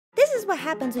what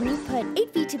happens when you put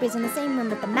 8 VTubers in the same room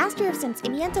with the Master of Simps,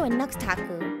 Imiento, and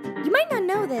Nuxtaku. You might not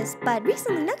know this, but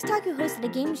recently Nuxtaku hosted a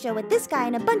game show with this guy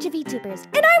and a bunch of VTubers,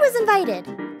 and I was invited!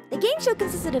 The game show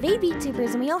consisted of 8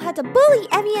 VTubers, and we all had to bully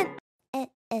Evan. I'm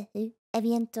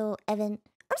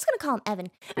just gonna call him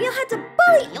Evan. We all had to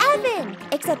bully Evan!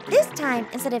 Except this time,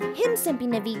 instead of him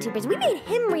simping to VTubers, we made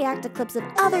him react to clips of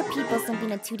other people simping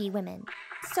to 2D women.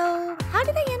 So, how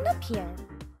did I end up here?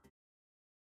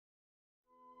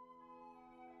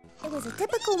 It was a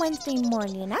typical Wednesday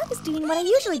morning, and I was doing what I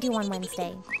usually do on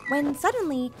Wednesday. When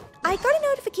suddenly, I got a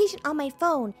notification on my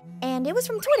phone, and it was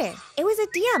from Twitter. It was a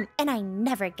DM, and I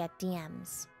never get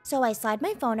DMs. So I slid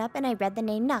my phone up and I read the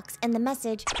name Nux and the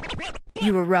message,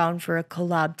 "You around for a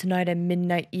collab tonight at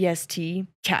midnight EST?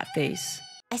 Catface."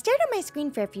 I stared at my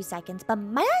screen for a few seconds, but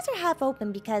my eyes are half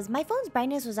open because my phone's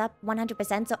brightness was up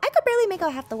 100%, so I could barely make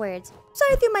out half the words. So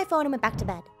I threw my phone and went back to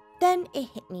bed. Then it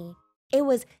hit me. It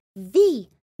was the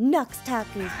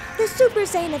Nuxtaku, the Super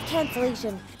Saiyan of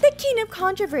cancellation, the king of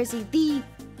controversy, the,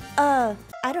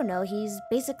 I don't know, he's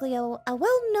basically a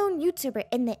well-known YouTuber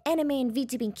in the anime and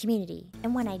VTubing community.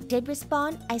 And when I did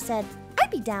respond, I said,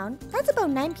 I'd be down. That's about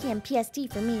 9 PM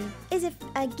PST for me. Is it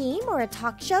a game or a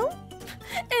talk show?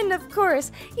 And of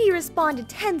course, he responded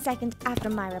 10 seconds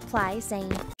after my reply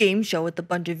saying, "Game show with a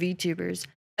bunch of VTubers.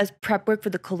 As prep work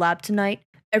for the collab tonight,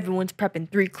 everyone's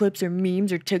prepping 3 clips or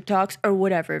memes or TikToks or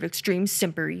whatever of extreme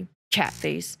simpery.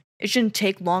 Catface. It shouldn't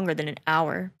take longer than an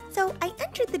hour." So I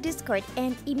entered the Discord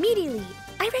and immediately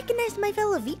I recognized my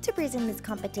fellow VTubers in this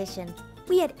competition.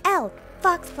 We had Elle,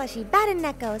 foxplushy, Bada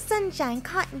Neko, Sunshine,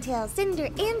 Cottontail, Sinder,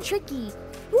 and Tricky.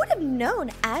 Who would have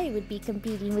known I would be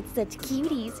competing with such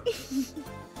cuties?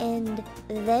 And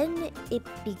then it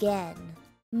began.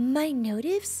 My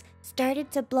notifs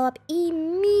started to blow up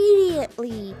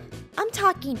immediately. I'm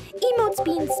talking emotes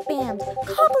being spammed,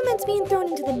 compliments being thrown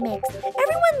into the mix.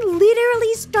 Everyone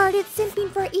literally started simping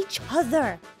for each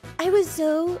other. I was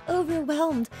so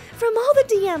overwhelmed from all the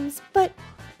DMs, but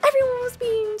everyone was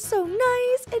being so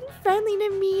nice and friendly to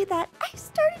me that I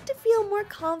started to feel more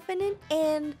confident,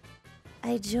 and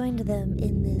I joined them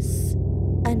in this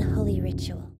unholy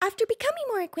ritual. After becoming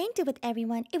more acquainted with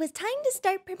everyone, it was time to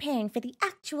start preparing for the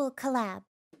actual collab.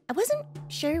 I wasn't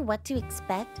sure what to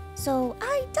expect, so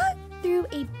I dug through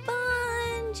a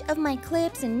bunch of my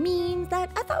clips and memes that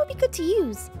I thought would be good to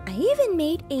use. I even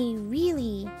made a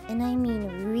really, and I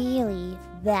mean really,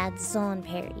 bad song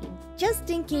parody, just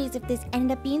in case if this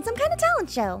ended up being some kind of talent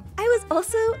show. I was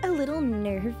also a little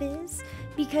nervous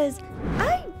because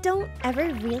I don't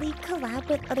ever really collab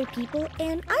with other people,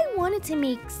 and I wanted to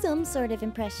make some sort of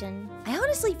impression. I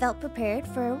honestly felt prepared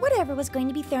for whatever was going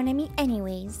to be thrown at me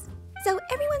anyways. So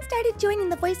everyone started joining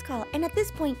the voice call, and at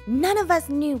this point, none of us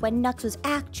knew what Nux was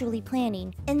actually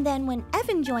planning. And then when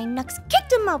Evan joined, Nux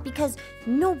kicked him out because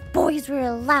no boys were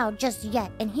allowed just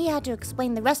yet, and he had to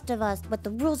explain the rest of us what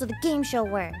the rules of the game show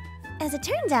were. As it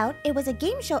turns out, it was a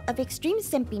game show of extreme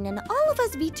simping, and all of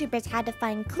us VTubers had to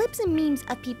find clips and memes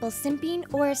of people simping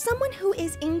or someone who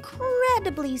is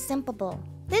incredibly simpable.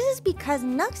 This is because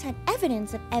Nux had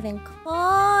evidence of Evan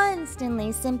constantly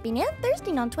simping and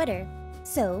thirsting on Twitter.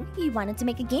 So he wanted to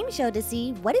make a game show to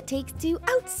see what it takes to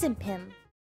out-simp him.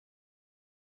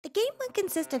 The game would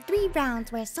consist of 3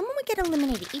 rounds where someone would get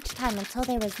eliminated each time until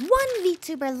there was 1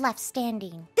 VTuber left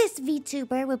standing. This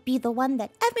VTuber would be the one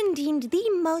that Evan deemed the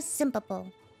most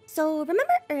simpable. So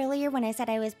remember earlier when I said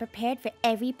I was prepared for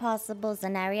every possible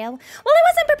scenario? Well, I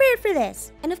wasn't prepared for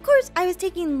this. And of course, I was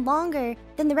taking longer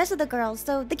than the rest of the girls,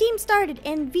 so the game started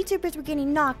and VTubers were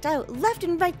getting knocked out left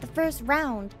and right the first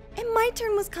round. And my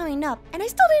turn was coming up, and I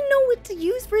still didn't know what to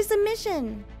use for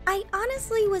submission. I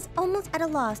honestly was almost at a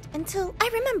loss until I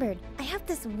remembered I have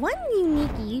this one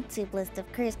unique YouTube list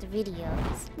of cursed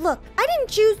videos. Look, I didn't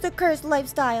choose the cursed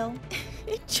lifestyle.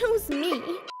 It chose me.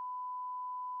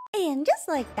 And just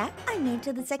like that, I made it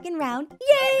to the second round.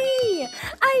 Yay!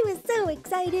 I was so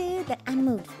excited that I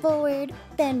moved forward.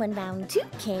 Then when round 2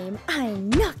 came, I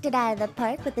knocked it out of the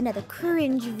park with another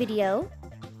cringe video.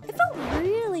 It felt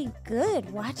really good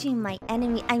watching my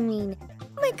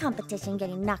my competition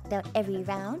getting knocked out every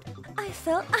round. I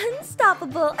felt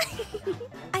unstoppable.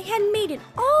 I had made it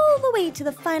all the way to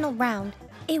the final round.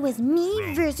 It was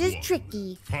me versus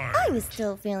Tricky. I was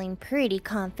still feeling pretty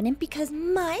confident because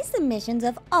my submissions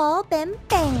have all been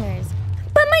bangers.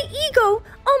 But my ego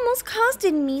almost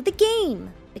costed me the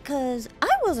game, because I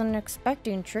wasn't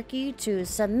expecting Tricky to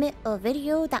submit a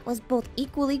video that was both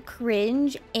equally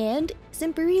cringe and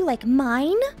simpery like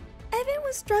mine. Evan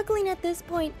was struggling at this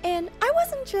point, and I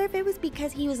wasn't sure if it was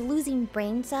because he was losing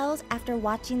brain cells after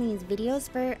watching these videos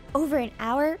for over an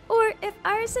hour, or if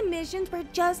our submissions were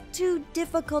just too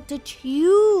difficult to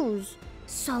choose.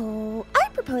 So I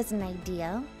proposed an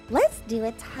idea. Let's do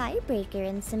a tiebreaker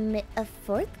and submit a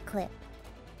fourth clip.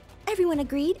 Everyone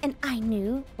agreed, and I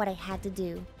knew what I had to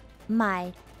do.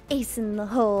 My ace in the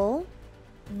hole.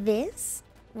 This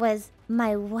was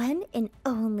my one and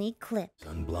only clip.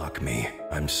 Unblock me.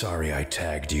 I'm sorry I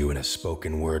tagged you in a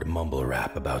spoken word mumble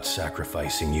rap about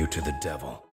sacrificing you to the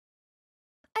devil.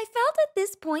 I felt at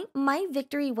this point my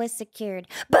victory was secured,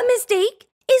 but mistake?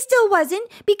 It still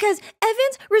wasn't, because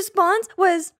Evan's response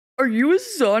was, "Are you a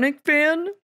Sonic fan?"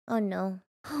 Oh no.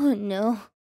 Oh no.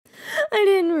 I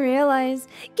didn't realize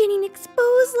getting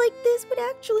exposed like this would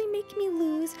actually make me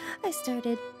lose. I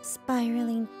started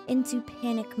spiraling into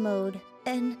panic mode,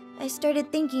 and I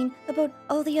started thinking about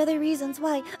all the other reasons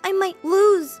why I might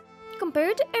lose.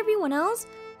 Compared to everyone else,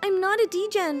 I'm not a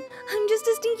degen. I'm just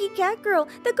a stinky cat girl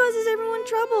that causes everyone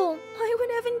trouble. Why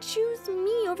would Evan choose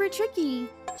me over Tricky?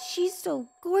 She's so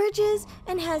gorgeous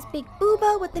and has big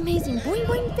booba with amazing boing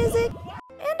boing physics.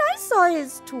 And I saw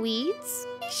his tweets.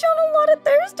 He showed a lot of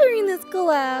thirst during this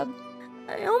collab.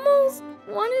 I almost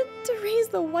wanted to raise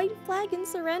the white flag and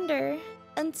surrender,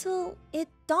 until it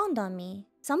dawned on me.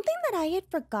 Something that I had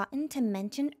forgotten to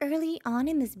mention early on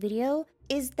in this video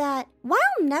is that while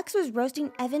Nux was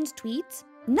roasting Evan's tweets,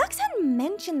 Nux had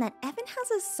mentioned that Evan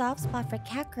has a soft spot for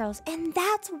cat girls, and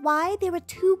that's why there were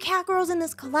 2 cat girls in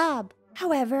this collab.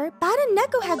 However, Bada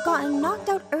Neko had gotten knocked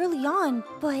out early on,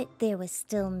 but there was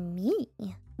still me.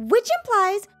 Which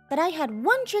implies that I had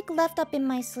one trick left up in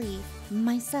my sleeve,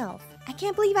 myself. I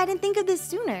can't believe I didn't think of this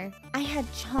sooner. I had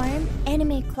charm,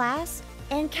 anime class,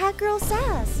 and cat girl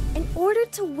sass. In order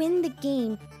to win the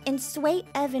game and sway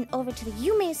Evan over to the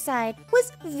Yume side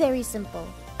was very simple.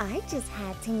 I just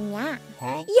had to nya.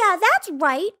 Huh? Yeah, that's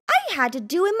right. I had to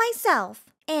do it myself.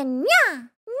 And nya,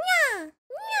 nya,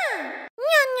 nya,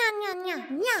 nya, nya, nya, nya,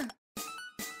 nya.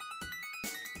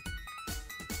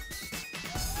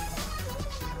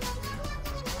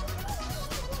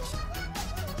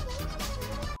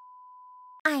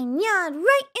 I nyaed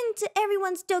right into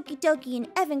everyone's doki doki, and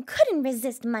Evan couldn't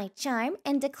resist my charm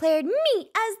and declared me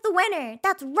as the winner.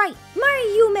 That's right,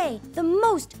 Yume, the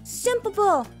most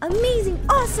simpable, amazing,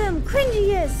 awesome,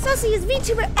 cringiest, sussiest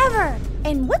VTuber ever.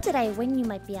 And what did I win, you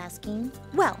might be asking?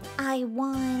 Well, I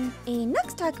won a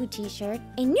Nuxtaku t-shirt,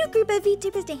 a new group of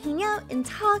VTubers to hang out and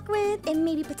talk with, and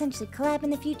maybe potentially collab in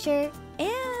the future,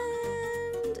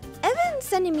 and Evan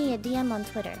sending me a DM on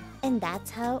Twitter. And that's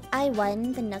how I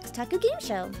won the Nuxtaku game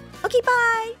show. Okay,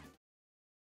 bye!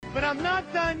 But I'm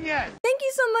not done yet! Thank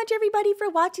you so much, everybody,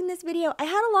 for watching this video. I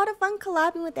had a lot of fun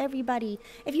collabing with everybody.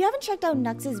 If you haven't checked out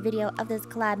Nux's video of this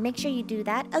collab, make sure you do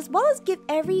that, as well as give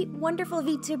every wonderful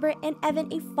VTuber and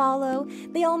Evan a follow.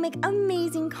 They all make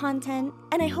amazing content,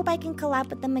 and I hope I can collab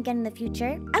with them again in the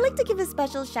future. I'd like to give a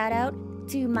special shout out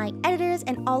to my editors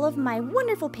and all of my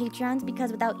wonderful Patreons,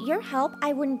 because without your help,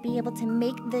 I wouldn't be able to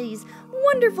make these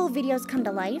wonderful videos come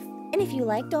to life. And if you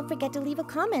like, don't forget to leave a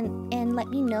comment and let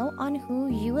me know on who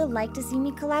you would like to see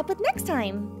me collab with next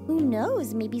time. Who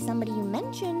knows, maybe somebody you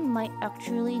mentioned might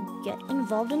actually get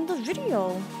involved in the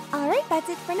video. Alright, that's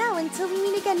it for now. Until we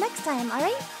meet again next time,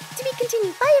 alright? To be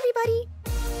continued. Bye, everybody!